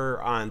mean,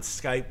 we're on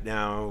Skype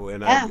now,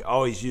 and I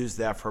always use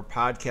that for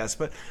podcasts.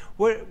 But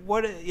what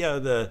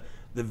the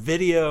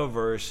video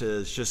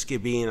versus just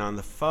being on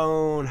the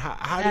phone?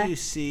 How do you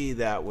see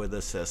that with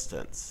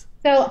assistants?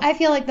 So I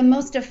feel like the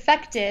most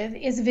effective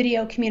is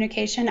video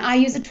communication. I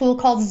use a tool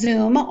called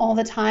Zoom all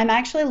the time. I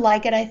actually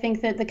like it. I think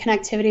that the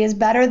connectivity is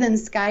better than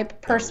Skype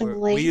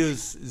personally. We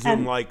use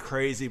Zoom like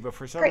crazy, but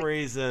for some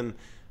reason,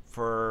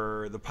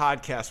 for the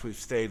podcast, we've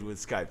stayed with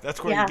Skype.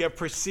 That's where Yeah. you get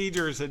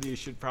procedures, and you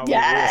should probably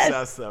Yes.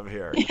 reassess them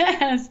here.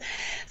 Yes.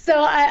 So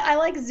I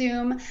like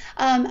Zoom.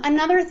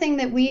 Another thing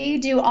that we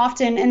do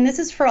often, and this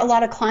is for a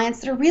lot of clients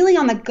that are really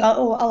on the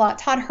go a lot.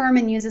 Todd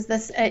Herman uses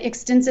this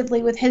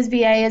extensively with his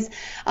VA. Is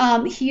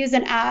he uses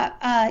an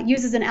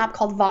app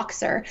called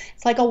Voxer.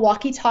 It's like a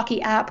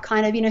walkie-talkie app,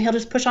 kind of. He'll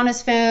just push on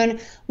his phone,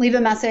 leave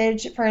a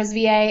message for his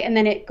VA, and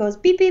then it goes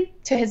beep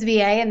beep to his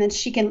VA, and then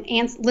she can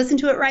listen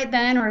to it right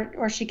then,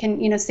 or she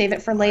can save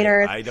it for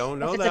later. I don't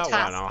know that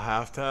one. I'll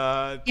have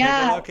to take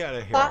a look at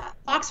it here.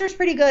 Voxer's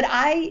pretty good.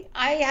 I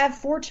have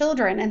 4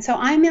 children, and so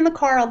I'm in the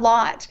car a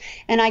lot,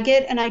 and I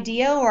get an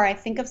idea or I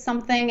think of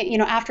something,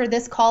 after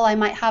this call I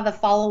might have a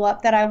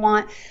follow-up that I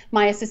want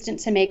my assistant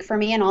to make for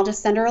me, and I'll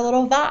just send her a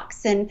little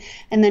Vox, and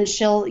then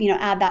she'll,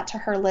 add that to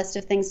her list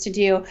of things to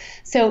do.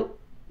 So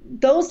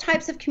those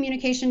types of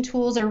communication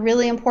tools are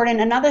really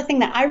important. Another thing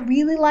that I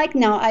really like,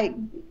 now I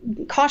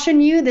caution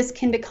you, this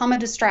can become a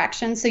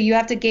distraction, so you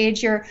have to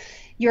gauge your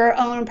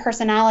own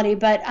personality,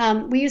 but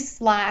we use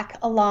Slack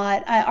a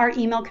lot. Our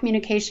email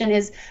communication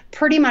is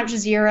pretty much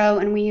zero,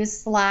 and we use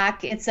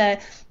Slack. It's a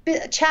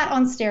chat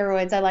on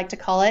steroids, I like to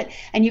call it,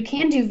 and you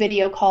can do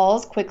video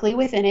calls quickly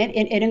within it.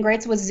 It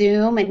integrates with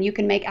Zoom, and you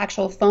can make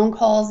actual phone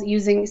calls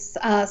using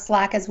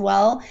Slack as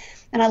well.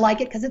 And I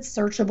like it because it's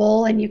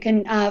searchable, and you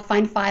can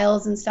find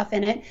files and stuff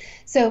in it.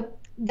 So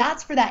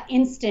that's for that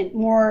instant,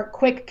 more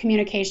quick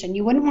communication.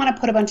 You wouldn't want to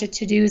put a bunch of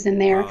to-dos in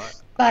there.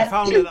 I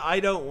found that I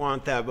don't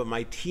want that, but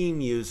my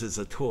team uses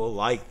a tool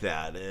like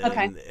that,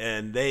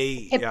 and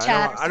they.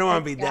 I don't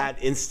want to be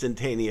that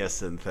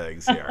instantaneous in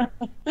things here.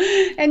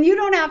 And you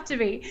don't have to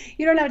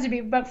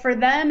be. But for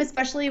them,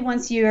 especially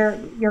once you're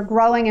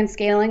growing and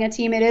scaling a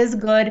team, it is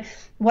good.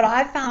 What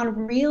I've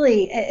found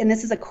really, and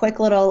this is a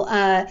quick little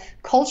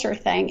culture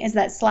thing, is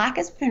that Slack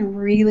has been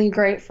really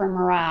great for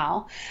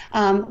morale.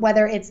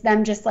 Whether it's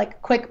them just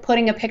like quick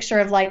putting a picture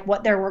of like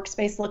what their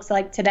workspace looks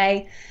like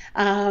today,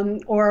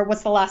 or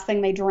what's the last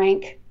thing they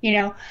drank.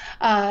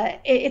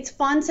 It's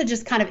fun to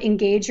just kind of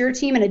engage your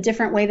team in a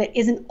different way that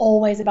isn't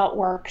always about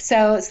work.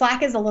 So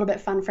Slack is a little bit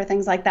fun for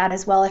things like that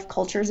as well, if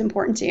culture is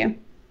important to you.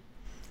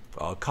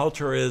 Well,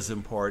 culture is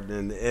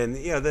important, and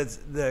that's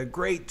the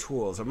great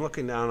tools. I'm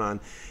looking down on,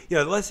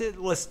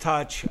 let's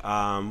touch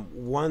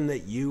one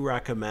that you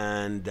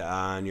recommend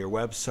on your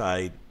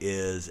website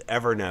is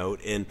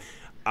Evernote, and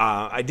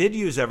I did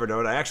use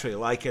Evernote. I actually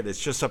like it. It's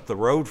just up the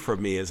road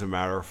from me, as a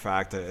matter of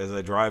fact. As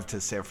I drive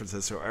to San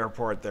Francisco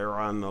Airport, they're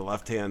on the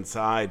left-hand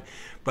side.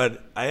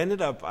 But I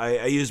ended up,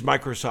 I used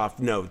Microsoft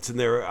Notes, and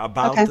they're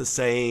about the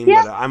same.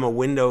 Yeah. But I'm a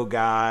window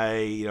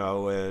guy,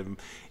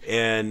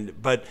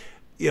 but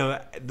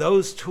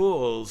those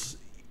tools,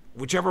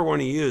 whichever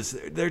one you use,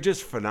 they're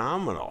just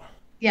phenomenal.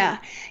 Yeah.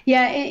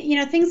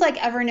 Things like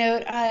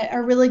Evernote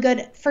are really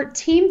good for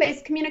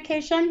team-based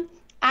communication.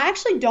 I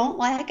actually don't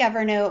like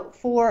Evernote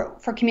for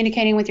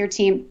communicating with your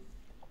team.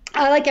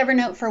 I like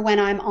Evernote for when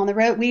I'm on the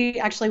road. We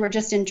actually were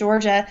just in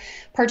Georgia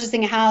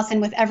purchasing a house,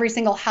 and with every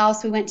single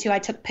house we went to, I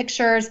took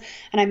pictures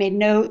and I made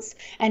notes,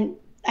 and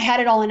I had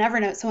it all in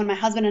Evernote. So when my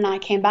husband and I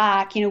came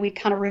back, we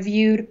kind of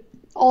reviewed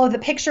all of the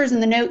pictures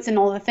and the notes and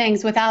all the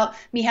things without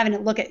me having to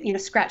look at,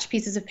 scratch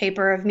pieces of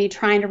paper of me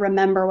trying to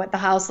remember what the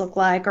house looked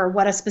like or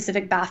what a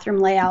specific bathroom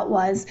layout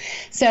was.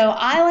 So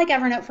I like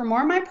Evernote for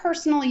more of my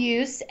personal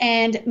use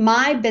and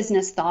my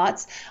business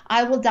thoughts.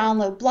 I will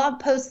download blog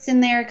posts in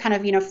there, kind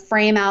of,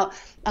 frame out.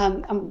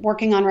 I'm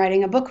working on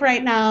writing a book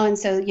right now, and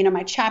so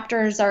my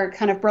chapters are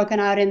kind of broken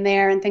out in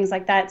there and things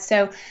like that.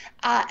 So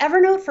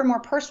Evernote for more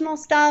personal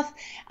stuff,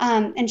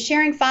 and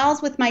sharing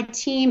files with my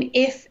team.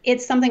 If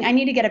it's something I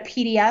need to get a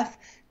PDF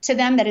to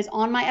them that is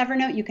on my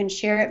Evernote, you can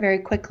share it very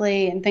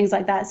quickly and things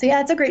like that. So yeah,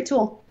 it's a great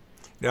tool.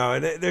 No,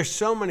 and there's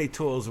so many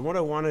tools, and what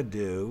I want to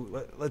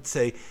do, let's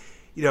say,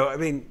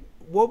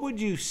 what would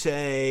you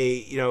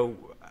say,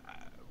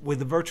 with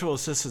the virtual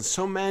assistants,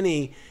 so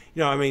many,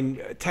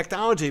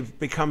 technology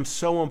becomes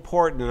so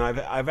important, and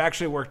I've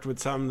actually worked with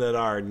some that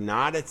are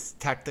not as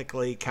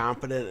technically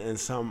competent and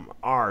some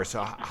are.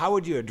 So how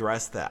would you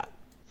address that?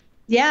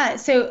 Yeah,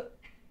 so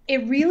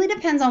it really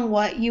depends on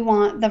what you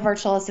want the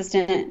virtual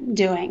assistant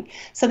doing.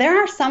 So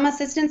there are some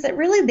assistants that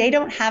really, they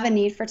don't have a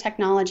need for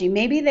technology.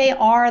 Maybe they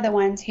are the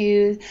ones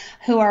who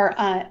are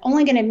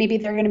maybe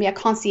they're going to be a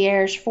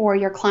concierge for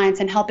your clients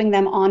and helping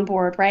them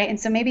onboard, right? And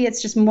so maybe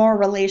it's just more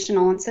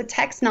relational. And so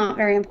tech's not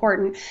very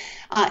important.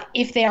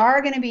 If they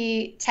are going to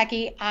be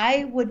techie,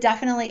 I would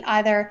definitely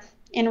either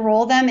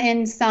enroll them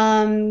in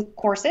some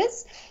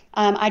courses.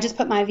 I just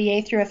put my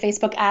VA through a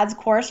Facebook ads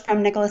course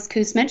from Nicholas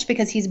Kusmich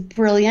because he's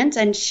brilliant,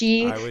 and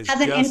she has an interest.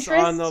 I was just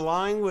on the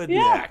line with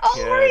Nick.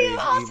 Oh, are you?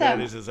 Awesome. He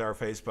manages our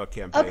Facebook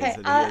campaigns,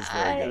 and he is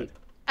very good.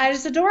 I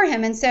just adore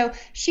him. And so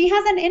she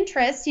has an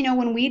interest,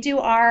 when we do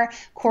our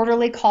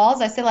quarterly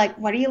calls, I say, like,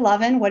 what are you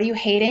loving? What are you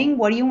hating?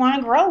 What do you want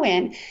to grow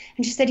in?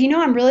 And she said,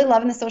 I'm really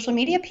loving the social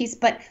media piece,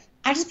 but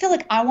I just feel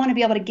like I want to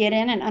be able to get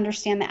in and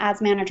understand the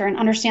ads manager and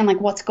understand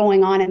like what's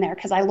going on in there.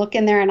 Cause I look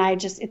in there and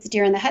it's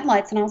deer in the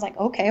headlights. And I was like,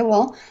 okay,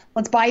 well,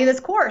 let's buy you this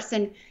course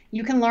and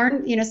you can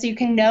learn, so you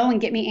can know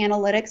and get me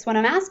analytics when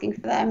I'm asking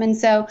for them. And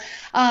so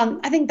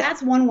I think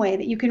that's one way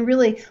that you can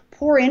really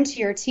pour into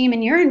your team,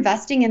 and you're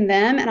investing in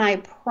them. And I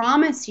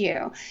promise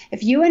you,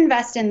 if you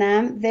invest in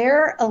them,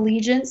 their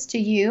allegiance to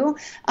you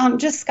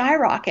just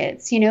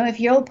skyrockets. If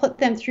you'll put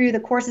them through the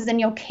courses and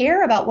you'll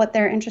care about what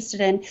they're interested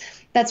in,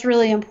 that's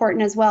really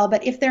important as well.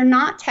 But if they're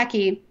not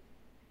techie,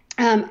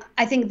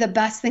 I think the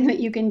best thing that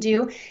you can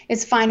do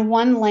is find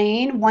one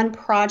lane, one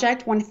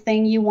project, one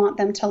thing you want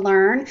them to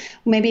learn.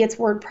 Maybe it's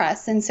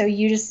WordPress. And so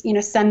you just,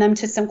 send them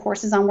to some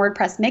courses on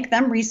WordPress, make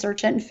them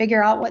research it and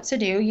figure out what to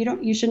do.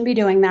 You shouldn't be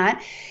doing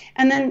that.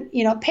 And then,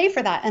 pay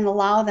for that and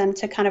allow them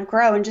to kind of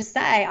grow and just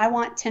say, I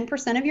want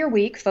 10% of your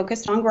week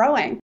focused on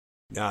growing.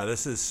 Yeah,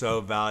 this is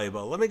so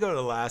valuable. Let me go to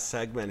the last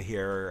segment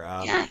here.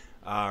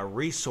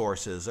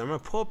 Resources. I'm going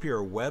to pull up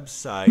your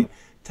website.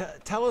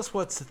 Tell us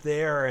what's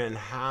there and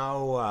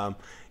how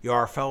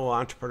our fellow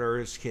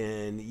entrepreneurs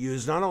can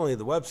use not only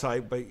the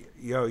website, but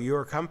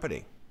your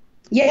company.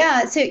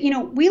 Yeah. So,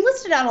 we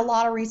listed out a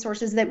lot of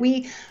resources that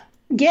we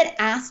get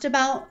asked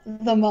about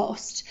the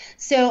most.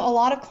 So a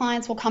lot of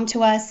clients will come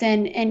to us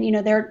and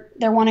they're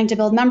wanting to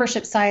build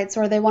membership sites,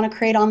 or they want to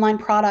create online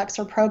products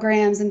or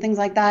programs and things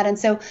like that. And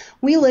so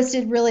we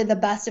listed really the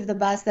best of the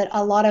best that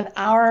a lot of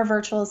our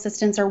virtual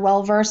assistants are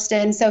well versed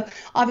in. So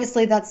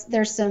obviously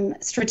there's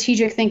some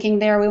strategic thinking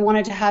there. We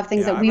wanted to have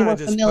things that we were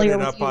familiar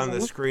with. I'm just put it up on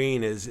the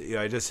screen.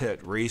 I just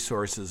hit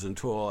resources and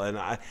tool, and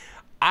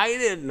I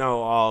didn't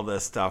know all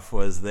this stuff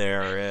was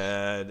there,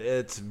 and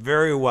it's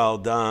very well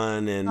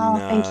done. And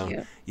thank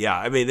you. Yeah,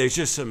 I mean, there's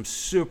just some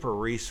super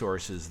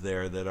resources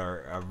there that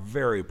are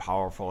very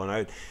powerful.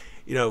 And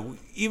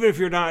even if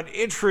you're not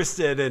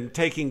interested in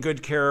taking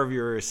good care of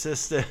your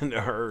assistant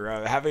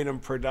or having them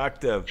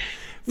productive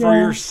for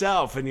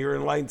yourself and your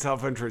enlightened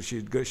self-interest,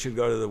 you should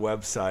go to the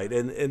website.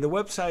 And the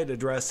website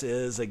address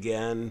is,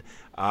 again,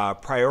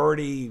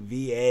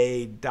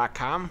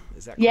 priorityva.com.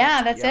 Is that correct?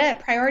 Yeah, that's it.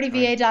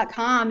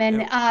 Priorityva.com.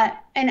 And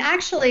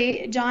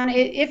actually, John,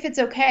 if it's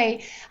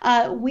okay,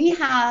 we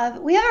have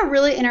a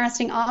really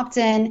interesting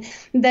opt-in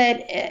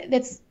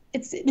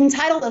it's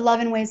entitled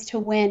 11 Ways to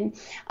Win.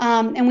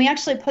 And we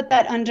actually put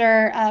that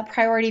under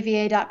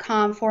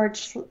priorityva.com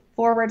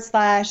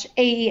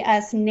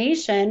 /AES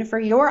Nation for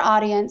your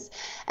audience.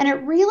 And it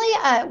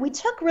really, we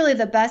took really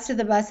the best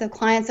of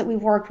clients that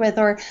we've worked with,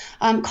 or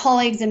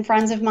colleagues and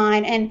friends of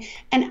mine, and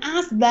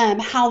asked them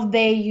how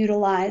they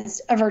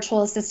utilized a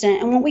virtual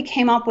assistant. And what we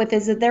came up with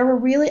is that there were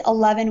really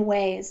 11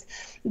 ways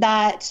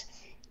that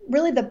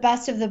really the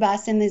best of the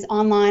best in these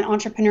online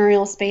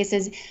entrepreneurial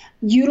spaces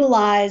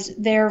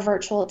utilized their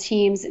virtual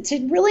teams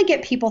to really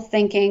get people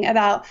thinking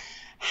about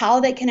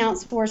how they can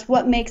outsource,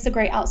 what makes a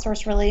great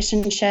outsource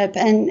relationship.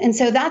 And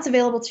so that's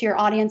available to your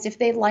audience if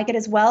they'd like it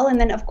as well.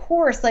 And then, of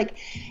course,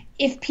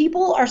 if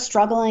people are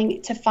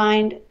struggling to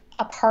find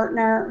a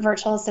partner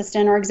virtual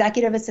assistant or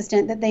executive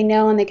assistant that they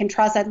know and they can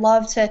trust, I'd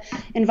love to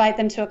invite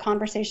them to a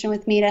conversation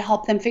with me to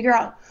help them figure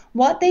out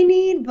what they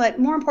need, but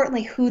more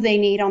importantly, who they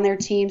need on their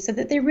team, so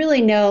that they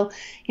really know,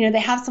 they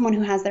have someone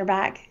who has their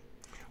back.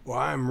 Well,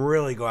 I'm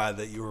really glad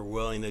that you were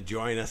willing to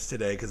join us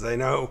today, because I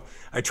know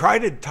I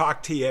tried to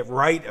talk to you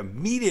right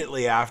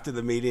immediately after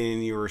the meeting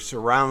and you were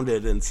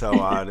surrounded and so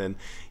on. And,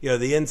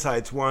 the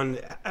insights,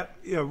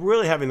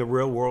 really having the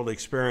real world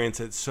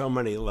experience at so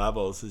many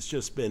levels has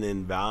just been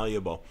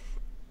invaluable.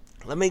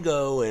 Let me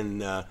go and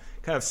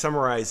kind of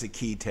summarize the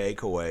key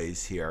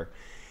takeaways here.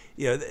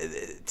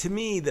 To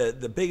me,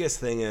 the biggest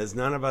thing is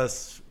none of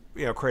us,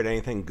 create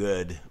anything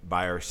good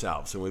by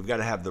ourselves. And we've got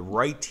to have the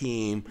right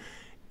team.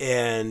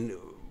 And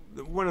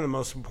one of the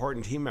most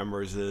important team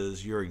members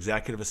is your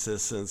executive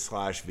assistant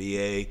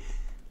 /VA.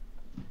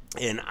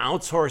 And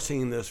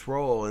outsourcing this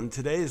role in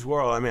today's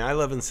world, I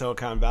live in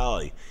Silicon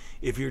Valley.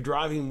 If you're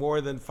driving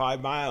more than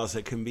 5 miles,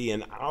 it can be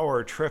an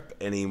hour trip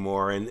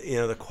anymore. And,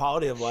 the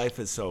quality of life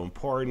is so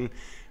important.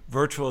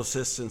 Virtual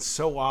assistants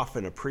so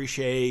often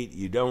appreciate.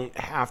 You don't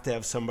have to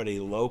have somebody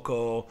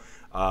local.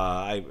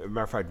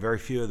 Matter of fact, very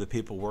few of the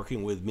people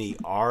working with me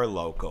are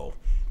local.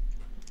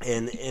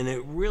 And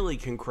it really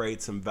can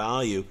create some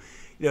value.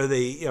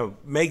 They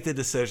make the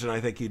decision. I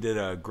think you did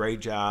a great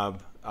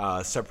job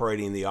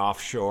separating the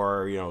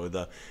offshore.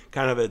 The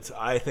kind of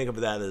I think of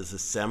that as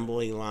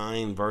assembly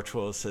line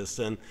virtual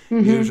assistant.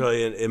 Mm-hmm.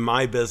 Usually in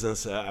my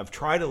business, I've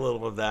tried a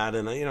little of that,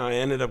 and I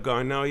ended up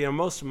going, no,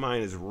 most of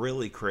mine is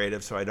really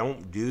creative, so I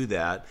don't do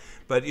that.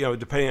 But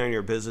depending on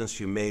your business,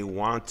 you may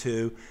want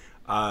to.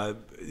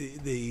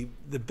 The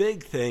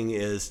big thing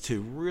is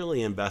to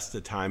really invest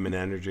the time and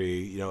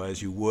energy,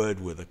 as you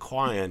would with a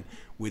client,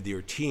 with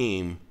your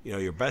team.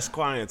 Your best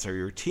clients are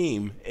your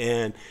team,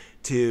 and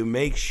to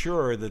make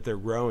sure that they're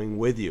growing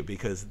with you,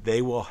 because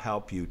they will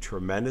help you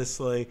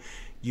tremendously.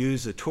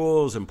 Use the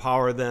tools,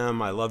 empower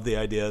them. I love the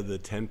idea of the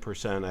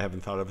 10%. I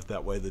haven't thought of it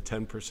that way, the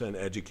 10%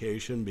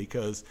 education,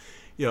 because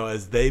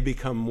as they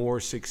become more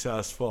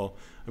successful,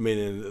 I mean,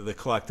 in the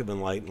collective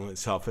enlightenment,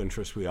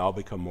 self-interest, we all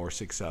become more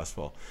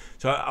successful.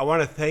 So I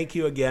want to thank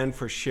you again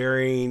for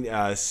sharing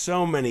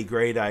so many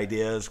great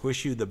ideas.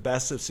 Wish you the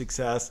best of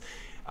success.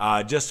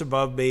 Just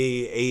above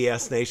me,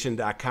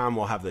 aesnation.com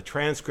will have the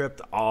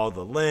transcript, all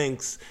the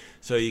links,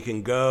 so you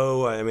can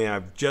go. I mean,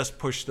 I've just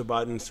pushed the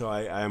button, so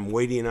I'm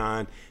waiting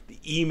on the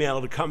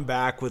email to come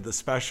back with the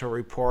special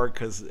report,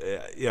 because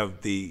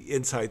the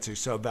insights are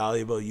so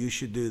valuable. You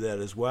should do that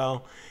as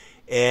well.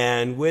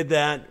 And with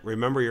that,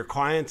 remember, your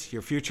clients,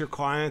 your future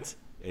clients,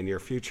 and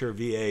your future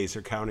VAs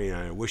are counting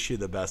on it. I wish you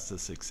the best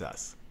of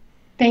success.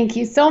 Thank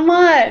you so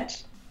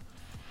much.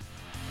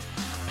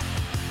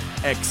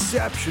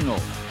 Exceptional,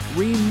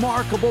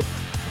 remarkable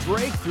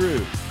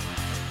breakthroughs.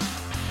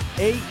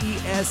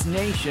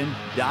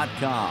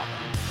 aesnation.com